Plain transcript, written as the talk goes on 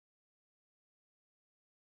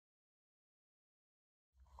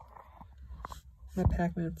my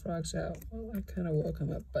Pac-Man frog's out. Well, I kind of woke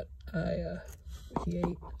him up, but he ate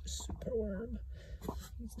a super worm.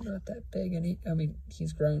 He's not that big, and I mean,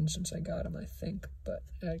 he's grown since I got him, I think, but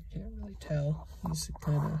I can't really tell. He's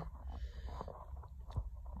kind of,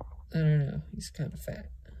 I don't know, he's kind of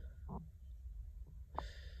fat.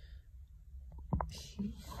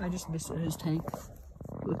 I just missed his tank.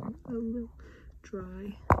 Looking a little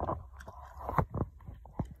dry.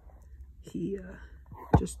 He,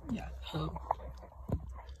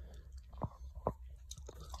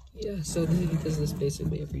 yeah, so then he does this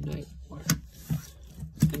basically every night.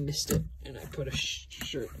 I missed it, and I put a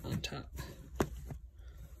shirt on top, and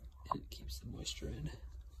it keeps the moisture in.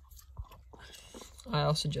 I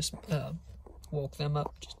also just woke them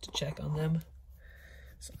up just to check on them.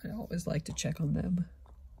 So I always like to check on them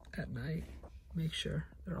at night, make sure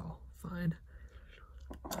they're all fine.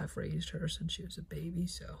 I've raised her since she was a baby,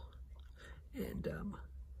 so, and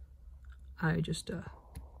I just,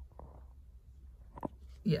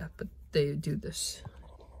 yeah, but they do this.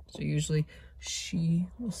 So usually she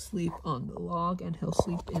will sleep on the log and he'll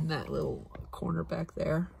sleep in that little corner back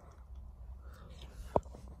there.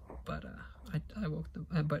 But I woke them,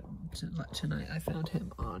 but tonight I found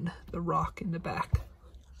him on the rock in the back.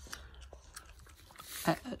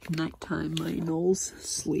 At nighttime, my gnolls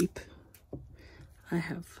sleep. I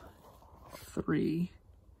have 3.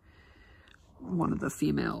 One of the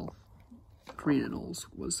female green gnolls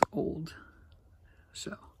was old,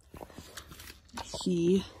 so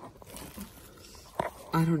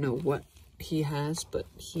I don't know what he has, but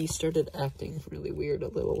he started acting really weird a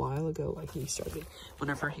little while ago. Like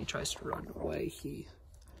whenever he tries to run away, he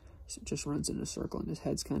just runs in a circle and his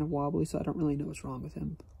head's kind of wobbly, so I don't really know what's wrong with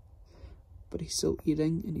him. But he's still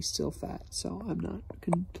eating and he's still fat, so I'm not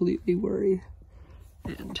completely worried.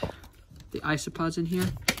 And the isopods in here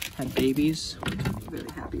had babies, which I'm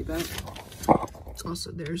very happy about.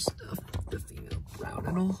 Also, there's the female brown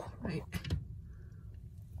gnoll right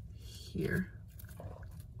here.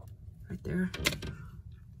 Right there.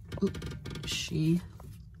 Oop, she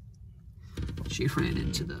ran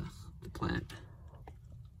into the plant.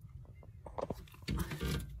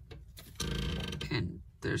 And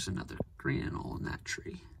there's another green gnoll in that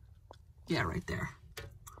tree. Yeah, right there.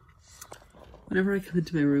 Whenever I come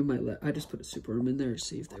into my room, I just put a super room in there to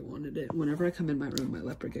see if they wanted it. Whenever I come in my room, my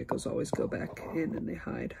leopard geckos always go back in and they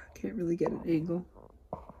hide. I can't really get an angle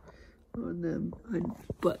on them,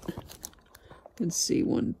 but I can see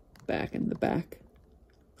one back in the back.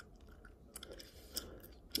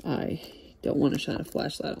 I don't want to shine a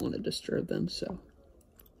flashlight. I don't want to disturb them, so.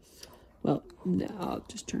 Well, no, I'll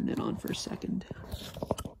just turn it on for a second.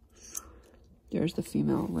 There's the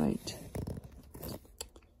female, right?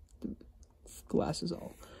 The glass is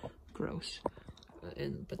all gross.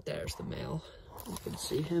 But there's the male. You can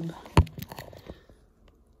see him.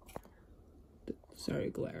 Sorry,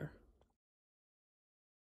 glare.